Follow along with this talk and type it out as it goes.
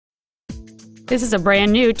This is a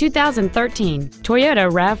brand new 2013 Toyota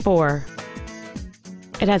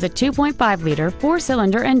RAV4. It has a 2.5-liter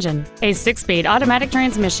four-cylinder engine, a 6-speed automatic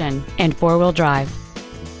transmission, and four-wheel drive.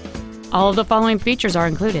 All of the following features are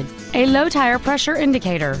included: a low tire pressure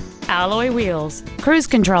indicator, alloy wheels, cruise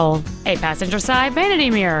control, a passenger side vanity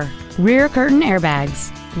mirror, rear curtain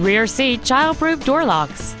airbags, rear seat child-proof door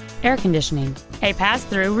locks, air conditioning, a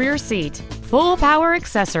pass-through rear seat, full power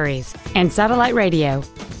accessories, and satellite radio.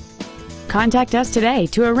 Contact us today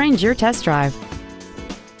to arrange your test drive.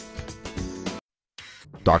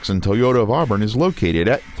 Doxon Toyota of Auburn is located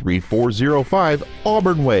at 3405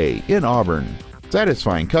 Auburn Way in Auburn,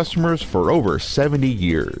 satisfying customers for over 70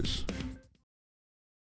 years.